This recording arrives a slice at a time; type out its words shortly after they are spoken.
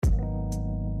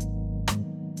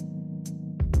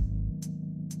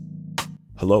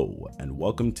Hello, and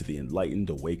welcome to the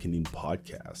Enlightened Awakening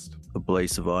podcast. A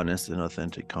place of honest and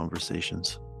authentic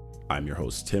conversations. I'm your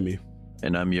host, Timmy.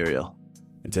 And I'm Uriel.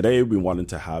 And today we wanted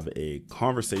to have a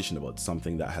conversation about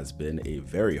something that has been a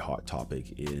very hot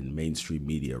topic in mainstream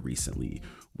media recently,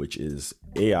 which is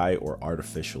AI or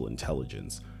artificial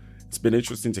intelligence. It's been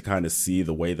interesting to kind of see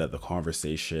the way that the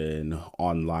conversation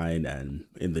online and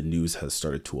in the news has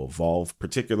started to evolve,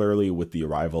 particularly with the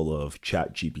arrival of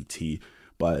ChatGPT.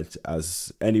 But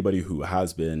as anybody who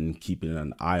has been keeping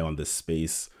an eye on this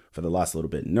space for the last little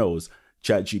bit knows,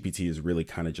 ChatGPT is really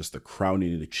kind of just the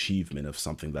crowning achievement of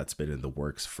something that's been in the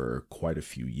works for quite a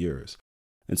few years.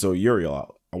 And so,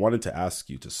 Uriel, I wanted to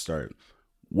ask you to start.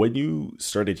 When you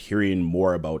started hearing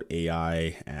more about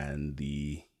AI and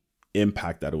the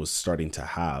impact that it was starting to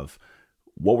have,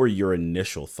 what were your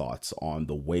initial thoughts on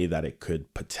the way that it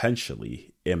could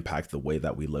potentially impact the way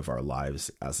that we live our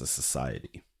lives as a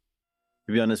society?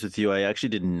 To be honest with you, I actually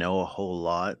didn't know a whole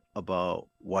lot about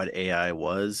what AI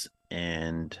was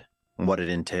and what it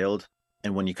entailed.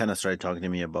 And when you kind of started talking to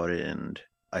me about it and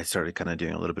I started kind of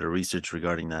doing a little bit of research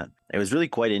regarding that, it was really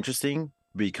quite interesting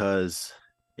because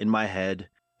in my head,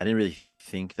 I didn't really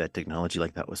think that technology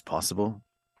like that was possible.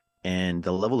 And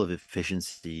the level of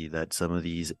efficiency that some of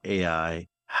these AI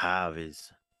have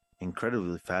is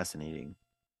incredibly fascinating.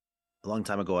 A long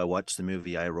time ago, I watched the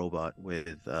movie I, Robot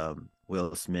with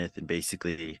Will Smith, and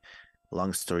basically,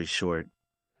 long story short,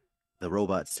 the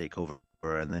robots take over,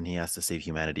 and then he has to save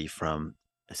humanity from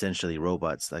essentially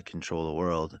robots that control the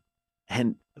world.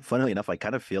 And funnily enough, I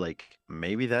kind of feel like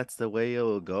maybe that's the way it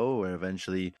will go, where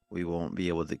eventually we won't be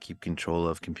able to keep control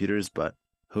of computers, but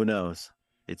who knows?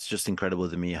 It's just incredible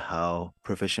to me how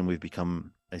proficient we've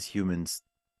become as humans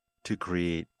to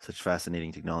create such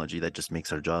fascinating technology that just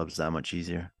makes our jobs that much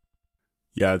easier.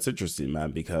 Yeah, it's interesting,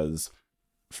 man, because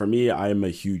for me, I'm a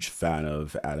huge fan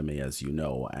of anime, as you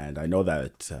know, and I know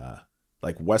that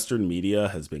Western media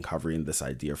has been covering this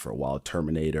idea for a while.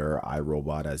 Terminator,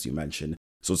 iRobot, as you mentioned.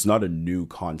 So it's not a new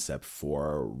concept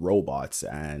for robots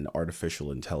and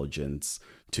artificial intelligence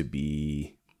to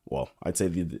be, well, I'd say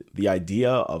the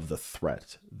idea of the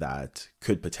threat that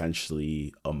could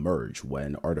potentially emerge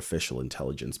when artificial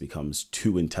intelligence becomes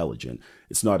too intelligent.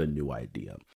 It's not a new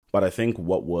idea. But I think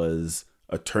what was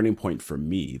a turning point for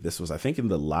me, this was, I think, in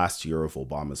the last year of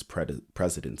Obama's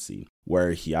presidency,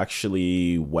 where he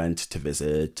actually went to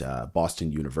visit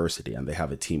Boston University, and they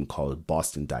have a team called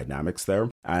Boston Dynamics there.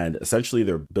 And essentially,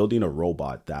 they're building a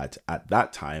robot that at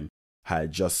that time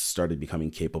had just started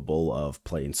becoming capable of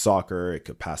playing soccer. It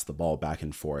could pass the ball back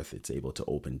and forth. It's able to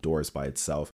open doors by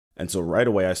itself. And so right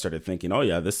away, I started thinking, oh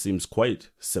yeah, this seems quite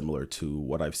similar to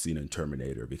what I've seen in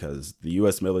Terminator, because the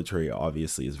US military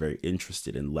obviously is very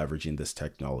interested in leveraging this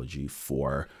technology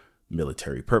for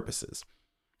military purposes.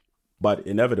 But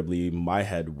inevitably, my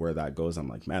head, where that goes, I'm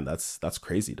like, man, that's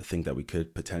crazy to think that we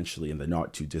could potentially in the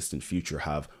not too distant future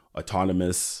have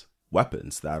autonomous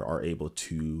weapons that are able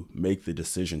to make the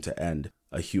decision to end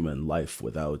a human life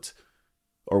without,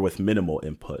 or with minimal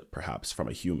input perhaps from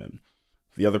a human.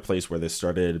 The other place where this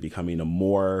started becoming a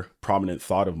more prominent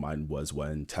thought of mine was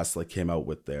when Tesla came out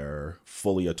with their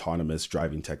fully autonomous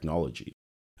driving technology.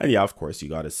 And yeah, of course, you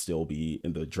got to still be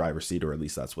in the driver's seat, or at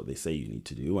least that's what they say you need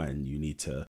to do. And you need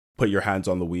to put your hands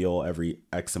on the wheel every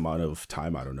X amount of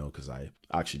time. I don't know, because I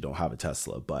actually don't have a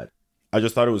Tesla, but I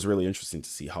just thought it was really interesting to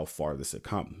see how far this had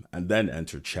come. And then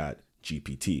entered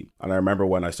ChatGPT. And I remember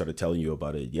when I started telling you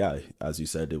about it, yeah, as you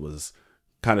said, it was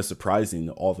kind of surprising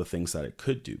all the things that it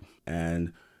could do.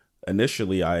 And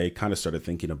initially, I kind of started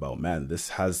thinking about, man, this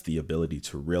has the ability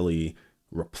to really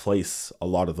replace a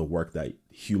lot of the work that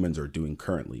humans are doing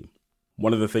currently.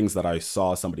 One of the things that I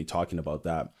saw somebody talking about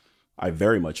that I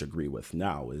very much agree with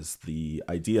now is the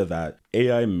idea that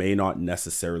AI may not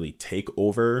necessarily take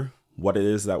over what it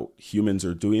is that humans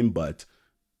are doing, but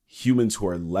humans who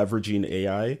are leveraging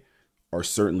AI are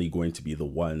certainly going to be the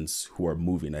ones who are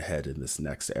moving ahead in this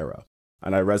next era.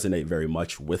 And I resonate very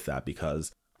much with that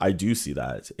because I do see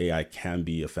that AI can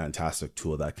be a fantastic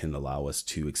tool that can allow us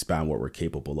to expand what we're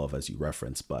capable of, as you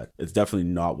referenced, but it's definitely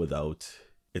not without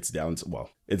its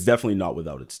it's definitely not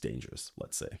without its dangers,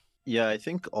 let's say. Yeah, I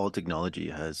think all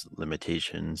technology has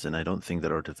limitations, and I don't think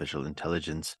that artificial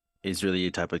intelligence is really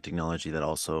a type of technology that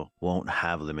also won't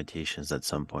have limitations at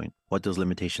some point. What those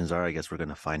limitations are, I guess we're going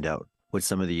to find out with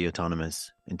some of the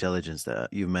autonomous intelligence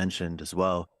that you mentioned as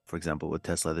well. For example, with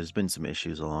Tesla, there's been some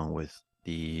issues along with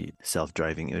the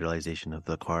self-driving utilization of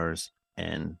the cars.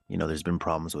 And, there's been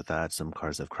problems with that. Some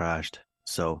cars have crashed.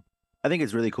 So I think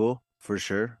it's really cool for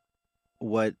sure.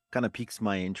 what kind of piques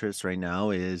my interest right now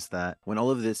is that when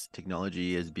all of this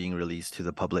technology is being released to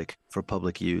the public for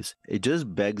public use, it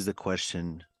just begs the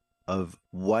question of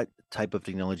what type of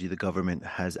technology the government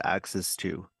has access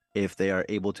to if they are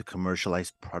able to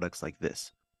commercialize products like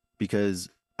this. Because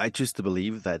I choose to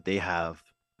believe that they have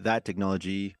that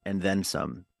technology and then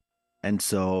some. And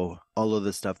so all of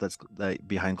the stuff that's like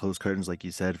behind closed curtains, like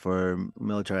you said, for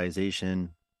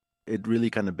militarization, it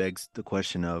really kind of begs the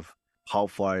question of how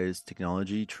far is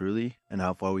technology truly and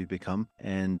how far we've become.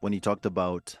 And when you talked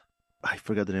about, I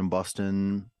forgot the name,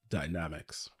 Boston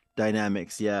Dynamics.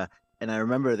 Dynamics, yeah. And I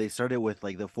remember they started with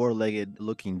like the four-legged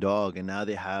looking dog, and now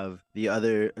they have the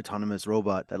other autonomous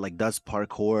robot that like does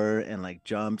parkour and like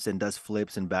jumps and does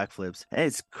flips and backflips. And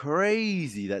it's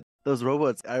crazy that those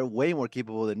robots are way more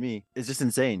capable than me. It's just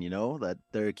insane, that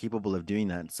they're capable of doing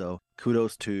that. So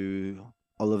kudos to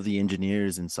all of the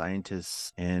engineers and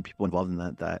scientists and people involved in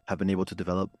that have been able to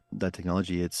develop that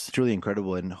technology. It's truly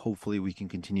incredible, and hopefully we can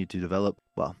continue to develop,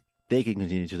 well, they can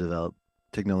continue to develop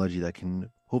technology that can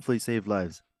hopefully save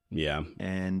lives Yeah.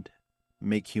 and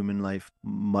make human life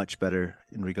much better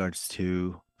in regards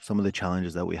to some of the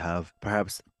challenges that we have.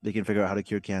 Perhaps they can figure out how to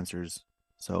cure cancers.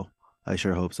 So I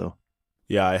sure hope so.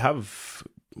 Yeah, I have,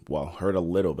 well, heard a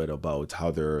little bit about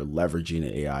how they're leveraging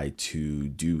AI to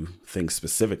do things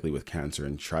specifically with cancer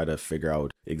and try to figure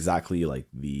out exactly like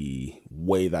the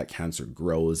way that cancer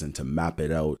grows and to map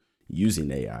it out using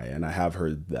AI. And I have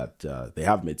heard that they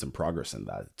have made some progress in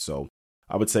that. So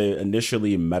I would say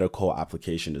initially medical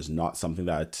application is not something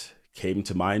that came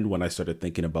to mind when I started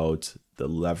thinking about the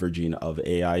leveraging of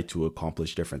AI to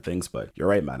accomplish different things. But you're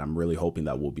right, man. I'm really hoping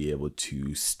that we'll be able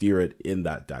to steer it in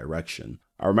that direction.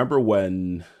 I remember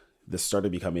when this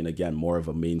started becoming, again, more of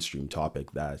a mainstream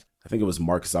topic that I think it was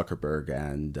Mark Zuckerberg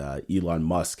and Elon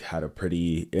Musk had a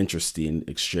pretty interesting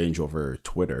exchange over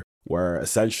Twitter, where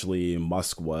essentially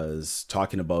Musk was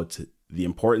talking about the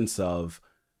importance of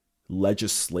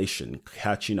legislation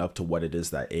catching up to what it is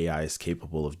that AI is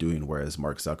capable of doing, whereas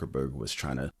Mark Zuckerberg was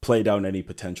trying to play down any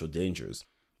potential dangers.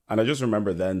 And I just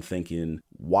remember then thinking,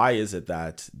 why is it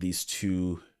that these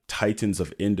two titans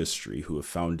of industry who have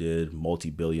founded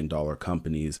multi-billion-dollar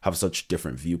companies have such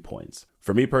different viewpoints?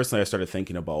 For me personally, I started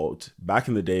thinking about back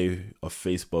in the day of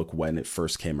Facebook when it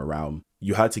first came around,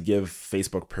 you had to give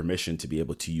Facebook permission to be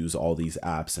able to use all these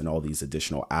apps and all these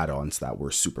additional add-ons that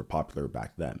were super popular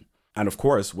back then. And of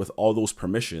course, with all those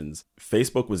permissions,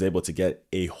 Facebook was able to get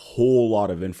a whole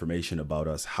lot of information about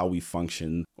us, how we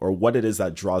function, or what it is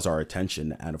that draws our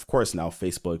attention. And of course, now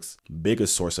Facebook's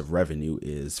biggest source of revenue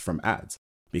is from ads,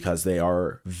 because they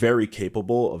are very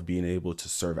capable of being able to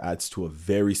serve ads to a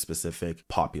very specific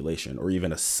population or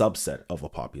even a subset of a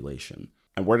population.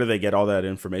 And where do they get all that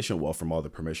information? Well, from all the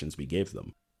permissions we gave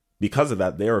them. Because of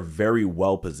that, they are very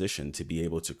well positioned to be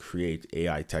able to create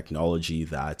AI technology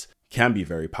that can be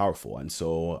very powerful. And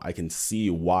so I can see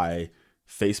why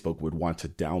Facebook would want to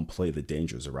downplay the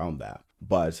dangers around that.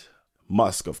 But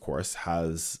Musk, of course,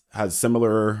 has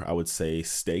similar, I would say,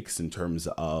 stakes in terms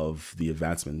of the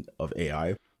advancement of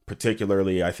AI,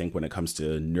 particularly, I think, when it comes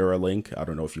to Neuralink. I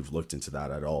don't know if you've looked into that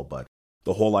at all, but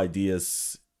the whole idea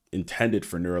is intended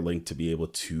for Neuralink to be able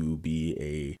to be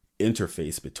a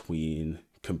interface between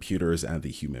computers and the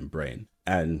human brain.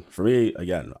 And for me,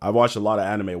 again, I've watched a lot of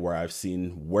anime where I've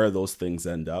seen where those things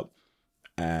end up.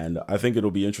 And I think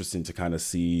it'll be interesting to kind of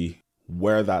see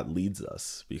where that leads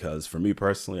us. Because for me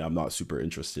personally, I'm not super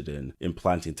interested in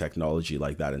implanting technology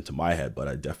like that into my head. But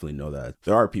I definitely know that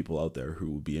there are people out there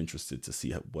who would be interested to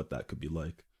see what that could be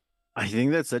like. I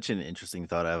think that's such an interesting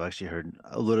thought. I've actually heard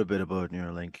a little bit about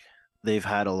Neuralink. They've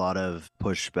had a lot of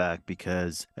pushback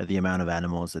because of the amount of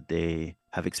animals that they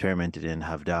have experimented in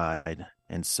have died.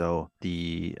 And so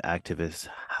the activists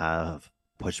have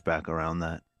pushed back around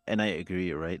that. And I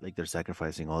agree, right? Like they're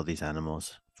sacrificing all these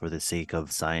animals for the sake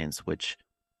of science, which,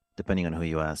 depending on who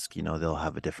you ask, they'll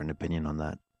have a different opinion on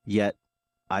that. Yet,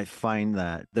 I find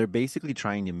that they're basically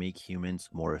trying to make humans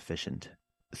more efficient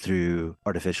through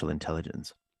artificial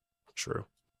intelligence. True.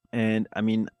 And I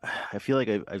mean, I feel like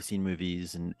I've seen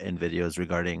movies and videos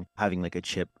regarding having like a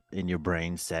chip in your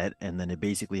brain set, and then it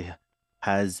basically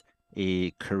has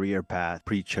a career path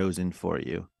pre-chosen for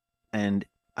you. And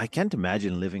I can't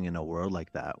imagine living in a world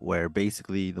like that, where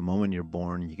basically the moment you're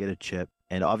born, you get a chip.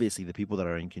 And obviously, the people that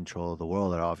are in control of the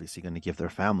world are obviously going to give their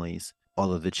families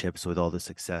all of the chips with all the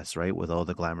success, right? With all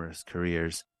the glamorous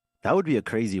careers. That would be a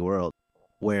crazy world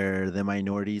where the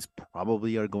minorities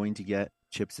probably are going to get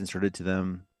chips inserted to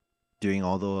them, doing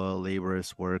all the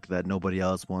laborious work that nobody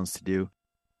else wants to do.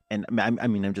 And I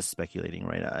mean, I'm just speculating,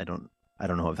 right? I don't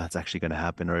know if that's actually going to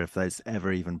happen or if that's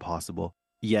ever even possible.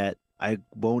 Yet, I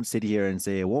won't sit here and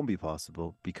say it won't be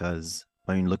possible because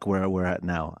I mean, look where we're at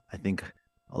now. I think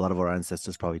a lot of our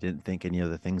ancestors probably didn't think any of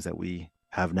the things that we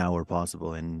have now were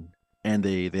possible, and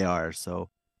they are. So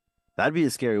that'd be a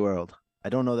scary world. I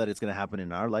don't know that it's going to happen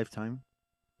in our lifetime,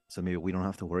 so maybe we don't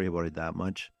have to worry about it that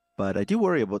much. But I do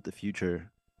worry about the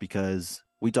future because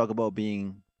we talk about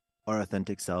being our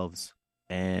authentic selves,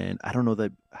 and I don't know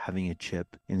that having a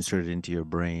chip inserted into your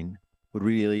brain would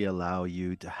really allow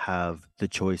you to have the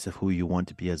choice of who you want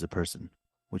to be as a person,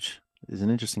 which is an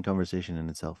interesting conversation in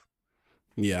itself.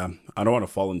 Yeah, I don't want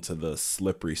to fall into the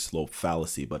slippery slope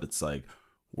fallacy, but it's like,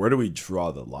 where do we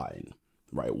draw the line,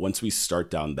 right? Once we start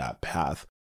down that path,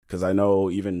 because I know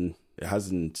even it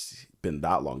hasn't been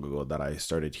that long ago that I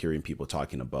started hearing people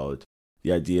talking about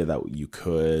the idea that you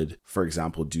could, for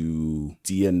example, do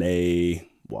DNA.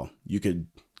 Well, you could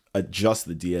adjust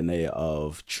the DNA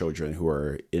of children who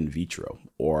are in vitro,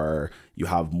 or you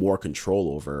have more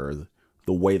control over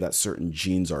the way that certain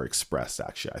genes are expressed,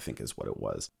 actually, I think is what it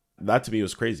was. That to me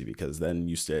was crazy because then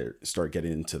you start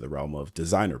getting into the realm of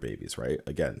designer babies, right?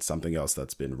 Again, something else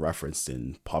that's been referenced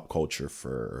in pop culture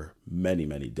for many,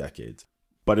 many decades.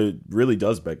 But it really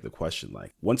does beg the question,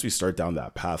 like, once we start down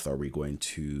that path, are we going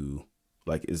to,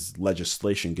 like, is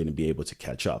legislation going to be able to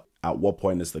catch up? At what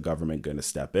point is the government going to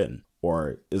step in?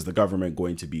 Or is the government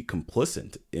going to be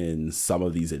complicit in some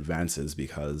of these advances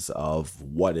because of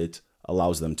what it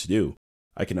allows them to do?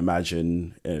 I can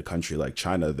imagine in a country like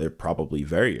China, they're probably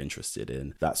very interested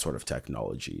in that sort of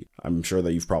technology. I'm sure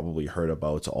that you've probably heard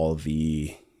about all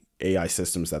the AI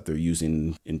systems that they're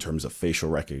using in terms of facial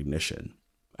recognition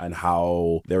and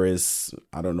how there is,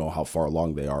 I don't know how far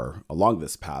along they are along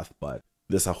this path, but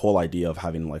this a whole idea of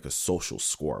having like a social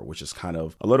score, which is kind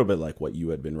of a little bit like what you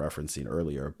had been referencing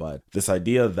earlier. But this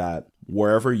idea that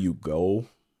wherever you go,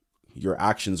 your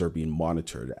actions are being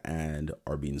monitored and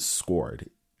are being scored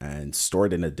and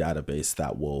stored in a database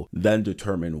that will then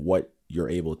determine what you're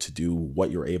able to do,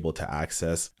 what you're able to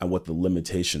access, and what the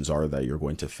limitations are that you're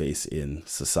going to face in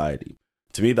society.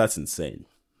 To me, that's insane.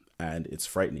 And it's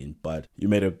frightening. But you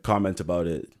made a comment about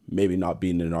it maybe not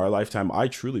being in our lifetime. I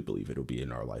truly believe it'll be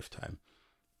in our lifetime.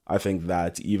 I think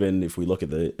that even if we look at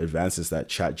the advances that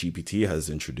ChatGPT has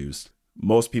introduced,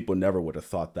 most people never would have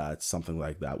thought that something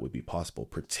like that would be possible,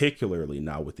 particularly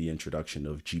now with the introduction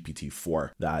of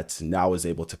GPT-4 that now is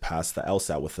able to pass the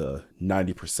LSAT with a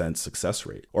 90% success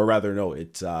rate. Or rather, no,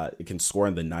 it can score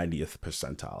in the 90th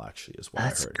percentile, actually, is what I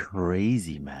heard. That's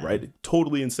crazy, man. Right?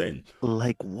 Totally insane.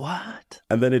 Like what?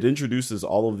 And then it introduces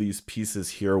all of these pieces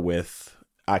here with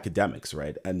academics,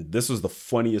 right? And this was the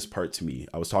funniest part to me.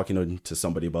 I was talking to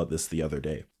somebody about this the other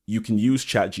day. You can use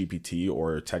ChatGPT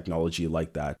or technology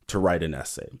like that to write an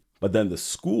essay. But then the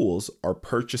schools are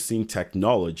purchasing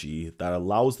technology that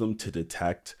allows them to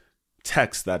detect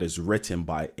text that is written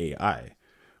by AI.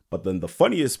 But then the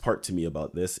funniest part to me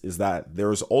about this is that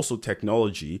there's also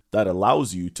technology that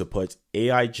allows you to put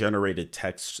AI generated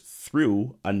text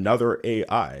through another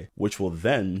AI, which will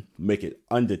then make it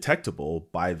undetectable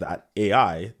by that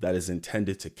AI that is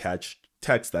intended to catch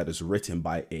text that is written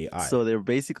by AI. So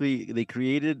they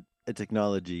created a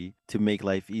technology to make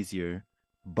life easier,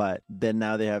 but then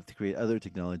now they have to create other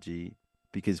technology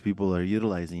because people are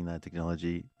utilizing that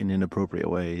technology in inappropriate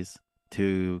ways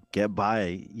to get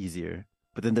by easier.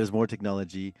 But then there's more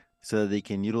technology so that they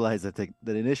can utilize that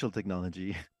initial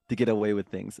technology to get away with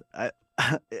things.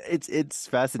 It's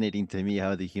fascinating to me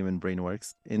how the human brain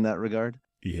works in that regard.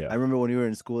 Yeah. I remember when we were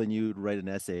in school and you'd write an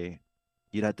essay,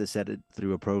 you'd have to set it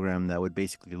through a program that would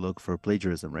basically look for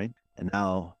plagiarism, right? And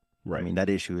now, right. I mean, that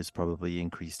issue is probably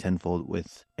increased tenfold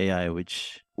with AI,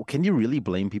 which can you really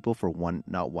blame people for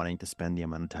not wanting to spend the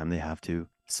amount of time they have to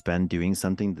spend doing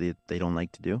something that they don't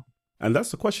like to do? And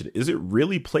that's the question. Is it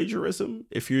really plagiarism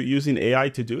if you're using AI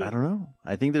to do it? I don't know.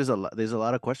 I think there's a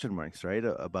lot of question marks, right,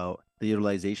 about the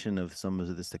utilization of some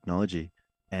of this technology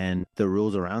and the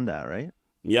rules around that, right?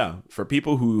 Yeah. For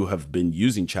people who have been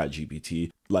using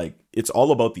ChatGPT, like it's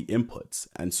all about the inputs.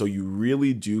 And so you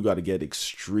really do got to get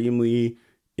extremely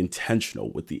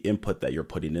intentional with the input that you're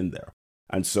putting in there.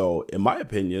 And so, in my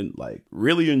opinion, like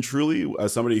really and truly,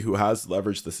 as somebody who has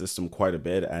leveraged the system quite a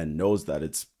bit and knows that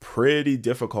it's pretty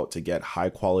difficult to get high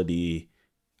quality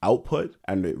output,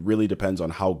 and it really depends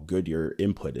on how good your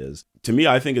input is. To me,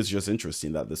 I think it's just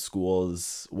interesting that the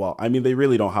schools, well, I mean, they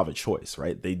really don't have a choice,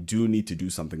 right? They do need to do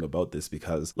something about this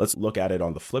because let's look at it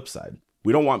on the flip side.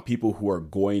 We don't want people who are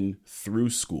going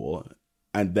through school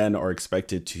and then are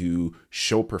expected to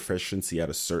show proficiency at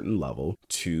a certain level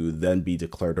to then be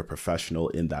declared a professional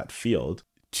in that field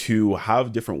to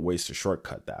have different ways to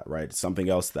shortcut that, right? Something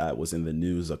else that was in the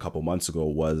news a couple months ago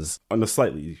was on a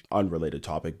slightly unrelated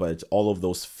topic, but all of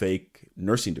those fake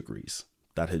nursing degrees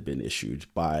that had been issued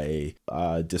by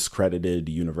a discredited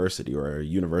university, or a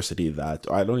university that,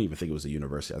 I don't even think it was a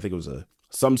university. I think it was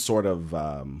some sort of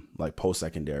like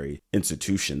post-secondary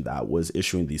institution that was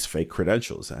issuing these fake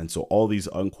credentials. And so all these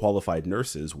unqualified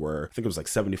nurses were, I think it was like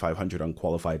 7,500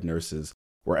 unqualified nurses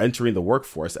were entering the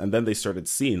workforce. And then they started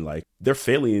seeing like they're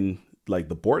failing like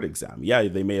the board exam. Yeah,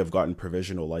 they may have gotten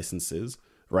provisional licenses,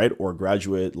 right? Or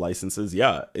graduate licenses.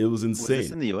 Yeah, it was insane. Was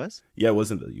this in the US? Yeah, it was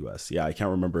in the US. Yeah, I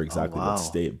can't remember exactly wow. what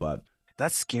state, but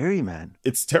That's scary, man.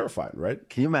 it's terrifying, right?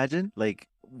 Can you imagine? Like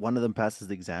one of them passes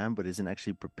the exam but isn't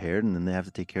actually prepared, and then they have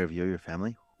to take care of you or your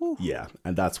family. Whew. Yeah,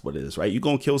 and that's what it is, right? You're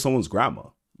gonna kill someone's grandma.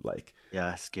 Like,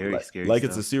 Yeah, scary, scary like stuff.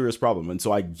 it's a serious problem. And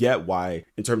so I get why,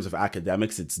 in terms of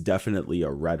academics, it's definitely a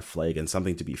red flag and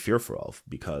something to be fearful of,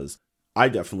 because I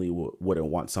definitely wouldn't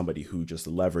want somebody who just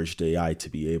leveraged AI to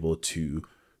be able to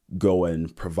go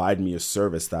and provide me a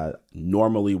service that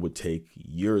normally would take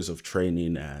years of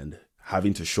training and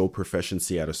having to show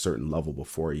proficiency at a certain level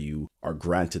before you are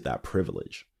granted that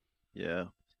privilege. Yeah.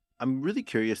 I'm really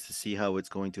curious to see how it's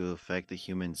going to affect the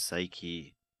human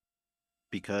psyche,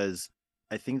 because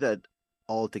I think that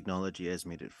all technology has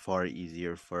made it far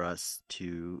easier for us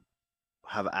to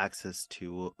have access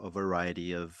to a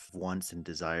variety of wants and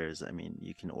desires. I mean,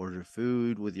 you can order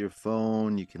food with your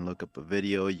phone, you can look up a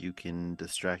video, you can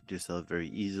distract yourself very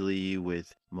easily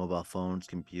with mobile phones,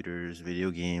 computers, video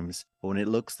games. But when it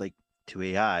looks like to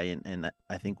AI, and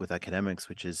I think with academics,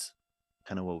 which is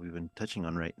kind of what we've been touching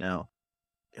on right now,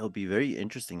 it'll be very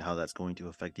interesting how that's going to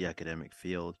affect the academic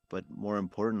field. But more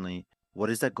importantly, what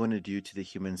is that going to do to the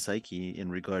human psyche in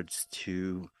regards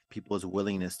to people's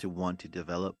willingness to want to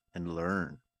develop and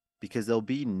learn? Because there'll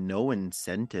be no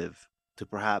incentive to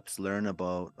perhaps learn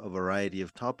about a variety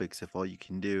of topics if all you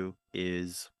can do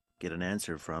is get an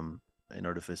answer from an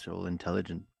artificial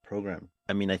intelligent program.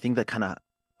 I mean, I think that kind of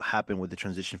happened with the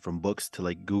transition from books to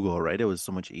like Google, right? It was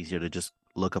so much easier to just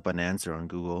look up an answer on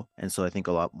Google. And so I think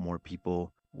a lot more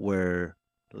people were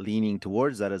leaning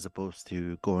towards that as opposed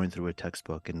to going through a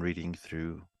textbook and reading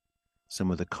through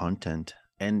some of the content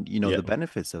and Yeah. the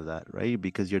benefits of that, right?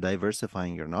 Because you're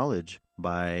diversifying your knowledge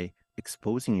by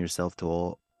exposing yourself to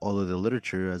all of the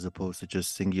literature as opposed to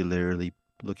just singularly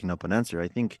looking up an answer. I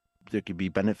think there could be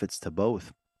benefits to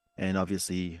both, and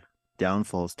obviously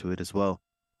downfalls to it as well.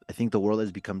 I think the world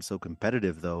has become so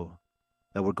competitive, though,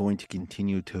 that we're going to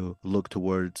continue to look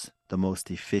towards the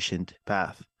most efficient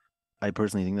path. I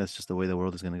personally think that's just the way the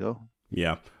world is going to go.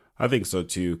 Yeah, I think so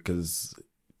too, because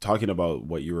talking about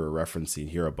what you were referencing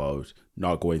here about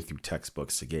not going through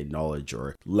textbooks to gain knowledge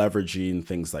or leveraging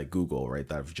things like Google, right,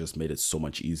 that have just made it so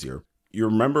much easier. You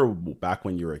remember back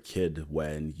when you were a kid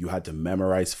when you had to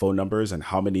memorize phone numbers and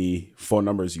how many phone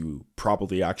numbers you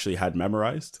probably actually had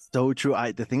memorized? So true.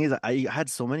 The thing is, I had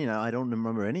so many now, I don't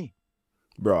remember any.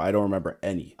 Bro, I don't remember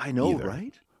any. I know, either.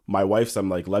 right? My wife's, I'm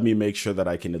like, let me make sure that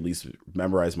I can at least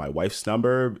memorize my wife's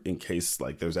number in case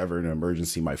like there's ever an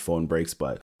emergency, my phone breaks.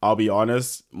 But I'll be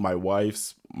honest, my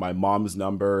mom's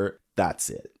number, that's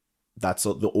it. That's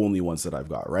the only ones that I've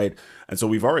got, right? And so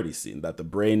we've already seen that the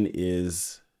brain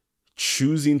is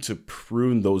choosing to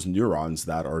prune those neurons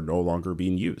that are no longer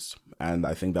being used. And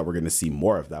I think that we're going to see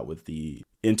more of that with the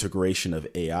integration of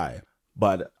AI.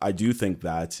 But I do think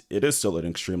that it is still an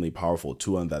extremely powerful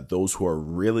tool, and that those who are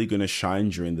really going to shine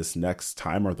during this next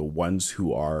time are the ones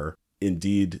who are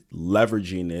indeed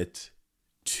leveraging it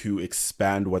to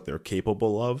expand what they're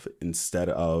capable of instead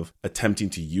of attempting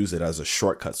to use it as a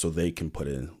shortcut so they can put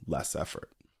in less effort.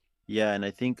 Yeah, and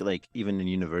I think like even in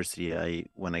university,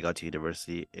 when I got to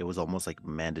university, it was almost like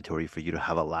mandatory for you to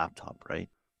have a laptop, right?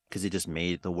 Because it just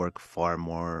made the work far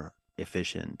more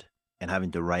efficient. And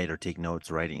having to write or take notes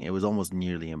writing, it was almost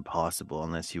nearly impossible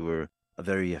unless you were a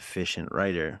very efficient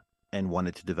writer and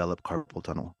wanted to develop carpal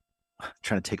tunnel,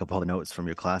 trying to take up all the notes from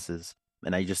your classes.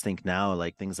 And I just think now,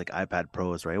 like things like iPad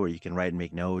Pros, right, where you can write and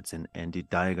make notes and do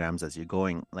diagrams as you're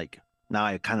going. Like now,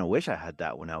 I kind of wish I had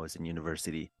that when I was in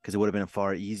university because it would have been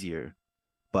far easier.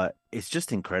 But it's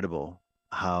just incredible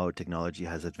how technology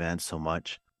has advanced so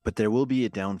much. But there will be a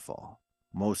downfall,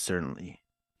 most certainly.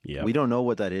 Yeah. We don't know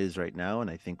what that is right now, and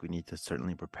I think we need to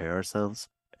certainly prepare ourselves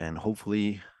and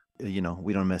hopefully, we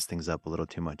don't mess things up a little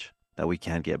too much that we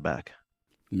can't get back.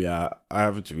 Yeah, I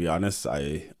have to be honest.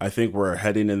 I think we're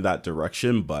heading in that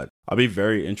direction, but I'll be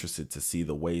very interested to see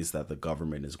the ways that the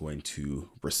government is going to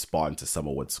respond to some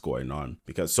of what's going on.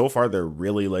 Because so far they're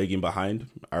really lagging behind.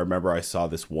 I remember I saw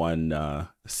this one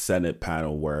Senate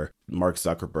panel where Mark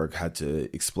Zuckerberg had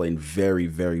to explain very,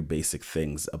 very basic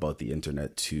things about the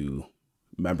internet to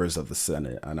members of the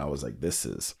Senate. And I was like, this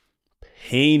is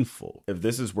painful. If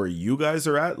this is where you guys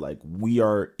are at, like, we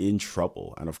are in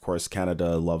trouble. And of course,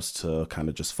 Canada loves to kind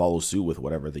of just follow suit with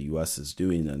whatever the US is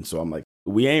doing. And so I'm like,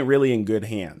 we ain't really in good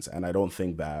hands. And I don't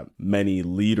think that many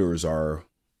leaders are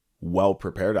well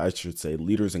prepared. I should say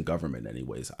leaders in government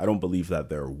anyways. I don't believe that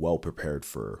they're well prepared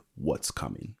for what's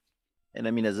coming. And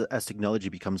I mean, as technology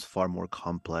becomes far more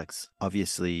complex,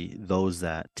 obviously those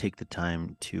that take the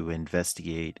time to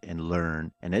investigate and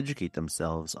learn and educate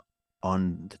themselves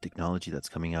on the technology that's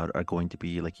coming out are going to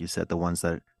be, like you said, the ones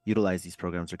that utilize these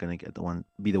programs are going to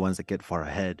be the ones that get far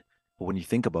ahead. But when you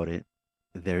think about it,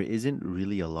 there isn't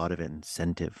really a lot of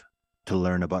incentive to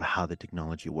learn about how the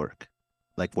technology works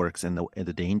and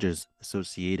the dangers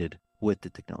associated with the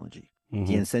technology.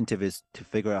 The incentive is to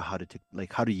figure out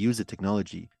how to use the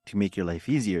technology to make your life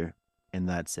easier, and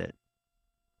that's it,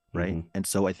 right? And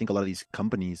so I think a lot of these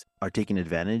companies are taking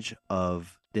advantage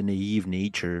of the naive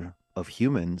nature of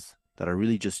humans that are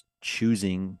really just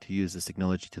choosing to use this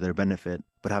technology to their benefit,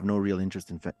 but have no real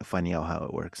interest in finding out how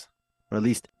it works. Or at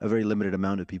least a very limited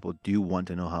amount of people do want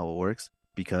to know how it works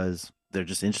because they're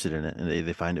just interested in it and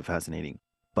they find it fascinating.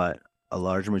 But a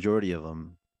large majority of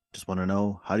them just want to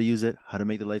know how to use it, how to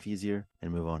make their life easier,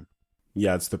 and move on.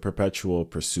 Yeah, it's the perpetual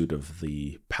pursuit of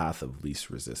the path of least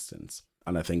resistance.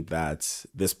 And I think that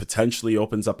this potentially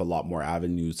opens up a lot more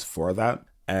avenues for that.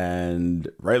 And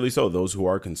rightly so, those who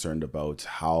are concerned about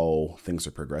how things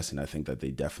are progressing, I think that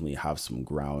they definitely have some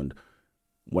ground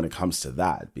when it comes to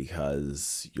that,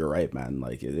 because you're right, man.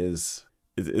 Like, it's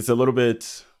a little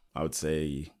bit, I would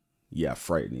say, yeah,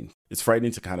 frightening. It's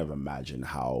frightening to kind of imagine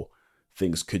how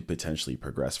things could potentially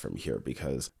progress from here,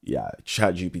 because yeah,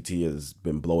 ChatGPT has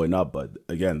been blowing up, but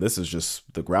again, this is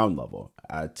just the ground level.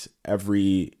 At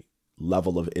every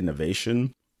level of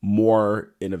innovation,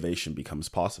 more innovation becomes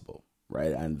possible,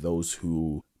 right? And those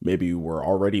who maybe were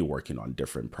already working on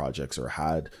different projects or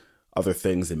had other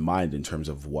things in mind in terms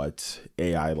of what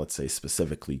AI, let's say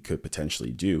specifically, could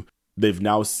potentially do, they've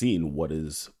now seen what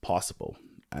is possible.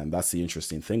 And that's the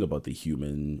interesting thing about the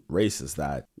human race, is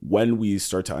that when we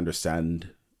start to understand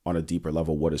on a deeper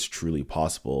level what is truly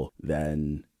possible,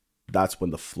 then that's when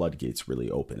the floodgates really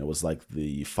open. It was like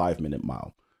the 5-minute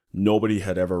mile. Nobody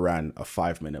had ever ran a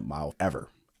 5-minute mile ever.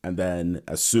 And then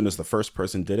as soon as the first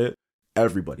person did it,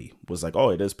 everybody was like, oh,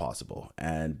 it is possible.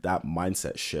 And that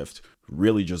mindset shift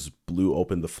really just blew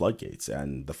open the floodgates.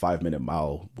 And the 5-minute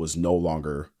mile was no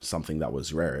longer something that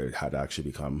was rare. It had actually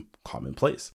become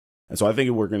commonplace. And so I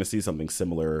think we're going to see something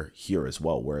similar here as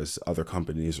well, whereas other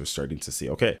companies are starting to see,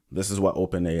 okay, this is what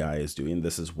OpenAI is doing.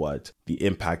 This is what the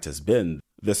impact has been.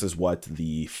 This is what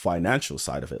the financial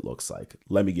side of it looks like.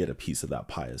 Let me get a piece of that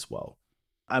pie as well.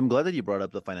 I'm glad that you brought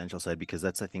up the financial side, because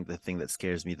that's, I think, the thing that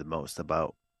scares me the most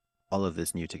about all of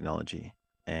this new technology.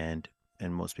 And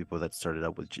most people that started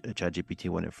out with ChatGPT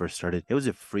when it first started, it was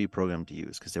a free program to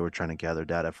use because they were trying to gather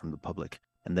data from the public.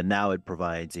 And then now it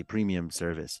provides a premium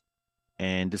service.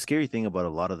 And the scary thing about a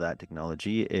lot of that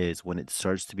technology is when it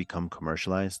starts to become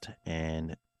commercialized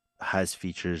and has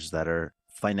features that are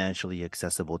financially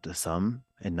accessible to some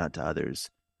and not to others.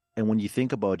 And when you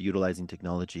think about utilizing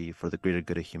technology for the greater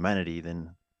good of humanity,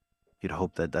 then you'd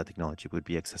hope that that technology would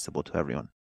be accessible to everyone.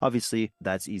 Obviously,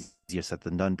 that's easier said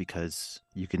than done, because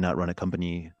you cannot run a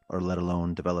company or let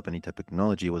alone develop any type of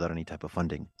technology without any type of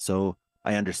funding. So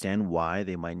I understand why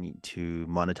they might need to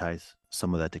monetize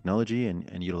some of that technology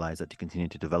and utilize that to continue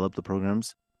to develop the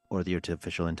programs, or the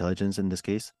artificial intelligence in this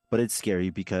case. But it's scary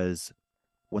because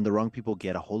when the wrong people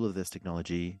get a hold of this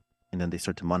technology and then they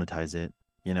start to monetize it,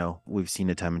 we've seen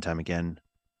it time and time again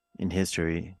in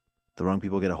history. The wrong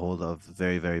people get a hold of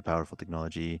very, very powerful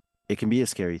technology. It can be a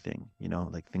scary thing,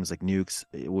 like things like nukes.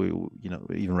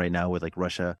 Even right now with like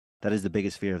Russia, that is the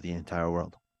biggest fear of the entire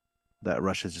world, that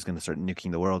Russia is just going to start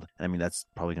nuking the world. And I mean, that's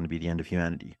probably going to be the end of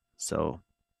humanity. So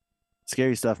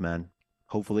scary stuff, man.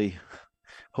 Hopefully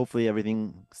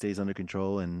everything stays under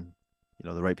control and,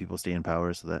 the right people stay in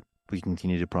power so that we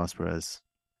continue to prosper as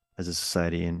a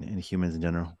society and humans in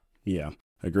general. Yeah,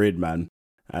 agreed, man.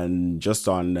 And just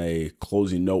on a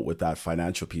closing note with that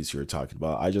financial piece you were talking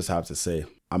about, I just have to say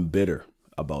I'm bitter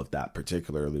about that,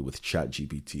 particularly with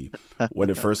ChatGPT. When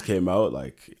it first came out,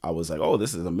 like, I was like, oh,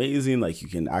 this is amazing. Like, you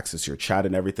can access your chat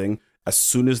and everything. As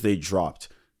soon as they dropped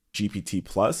GPT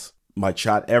Plus, my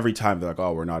chat, every time they're like,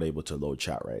 oh, we're not able to load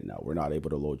chat right now. We're not able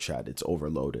to load chat. It's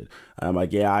overloaded. And I'm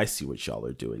like, yeah, I see what y'all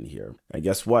are doing here. And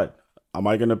guess what? Am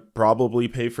I going to probably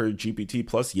pay for GPT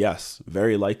Plus? Yes,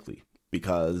 very likely,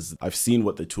 because I've seen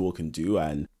what the tool can do,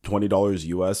 and $20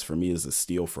 US for me is a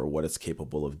steal for what it's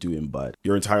capable of doing. But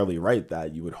you're entirely right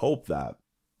that you would hope that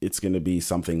it's going to be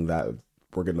something that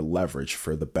we're going to leverage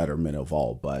for the betterment of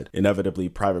all. But inevitably,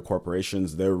 private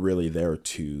corporations, they're really there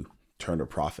to turn a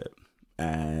profit.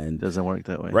 And doesn't work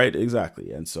that way. Right,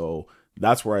 exactly. And so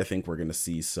that's where I think we're going to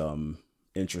see some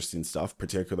interesting stuff,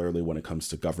 particularly when it comes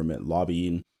to government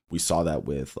lobbying. We saw that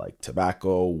with like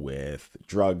tobacco, with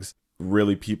drugs.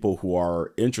 Really, people who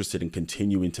are interested in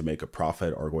continuing to make a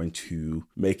profit are going to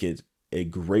make it a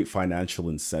great financial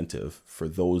incentive for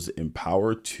those in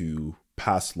power to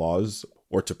pass laws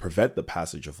or to prevent the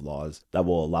passage of laws that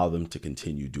will allow them to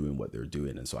continue doing what they're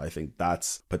doing. And so I think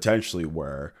that's potentially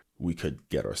where we could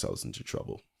get ourselves into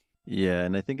trouble. Yeah,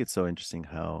 and I think it's so interesting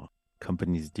how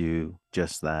companies do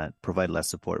just that, provide less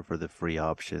support for the free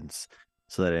options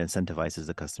so that it incentivizes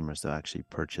the customers to actually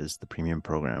purchase the premium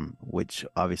program, which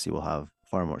obviously will have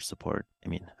far more support. I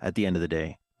mean, at the end of the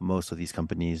day, most of these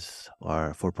companies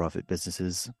are for-profit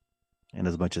businesses. And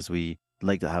as much as we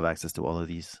like to have access to all of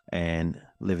these and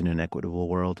live in an equitable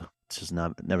world, it's just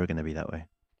never going to be that way.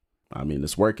 I mean,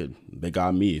 it's working. They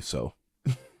got me, so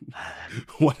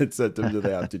what incentive do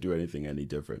they have to do anything any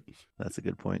different? That's a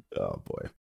good point. Oh, boy.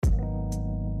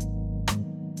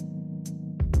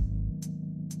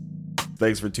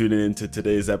 Thanks for tuning in to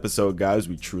today's episode, guys.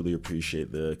 We truly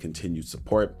appreciate the continued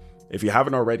support. If you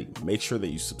haven't already, make sure that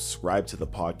you subscribe to the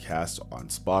podcast on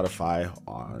Spotify,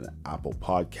 on Apple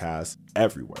Podcasts,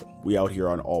 everywhere. We out here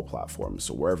on all platforms.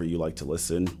 So wherever you like to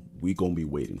listen, we gonna be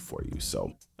waiting for you.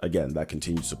 So again, that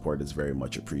continued support is very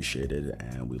much appreciated.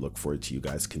 And we look forward to you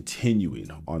guys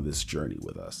continuing on this journey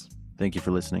with us. Thank you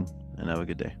for listening and have a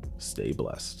good day. Stay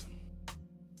blessed.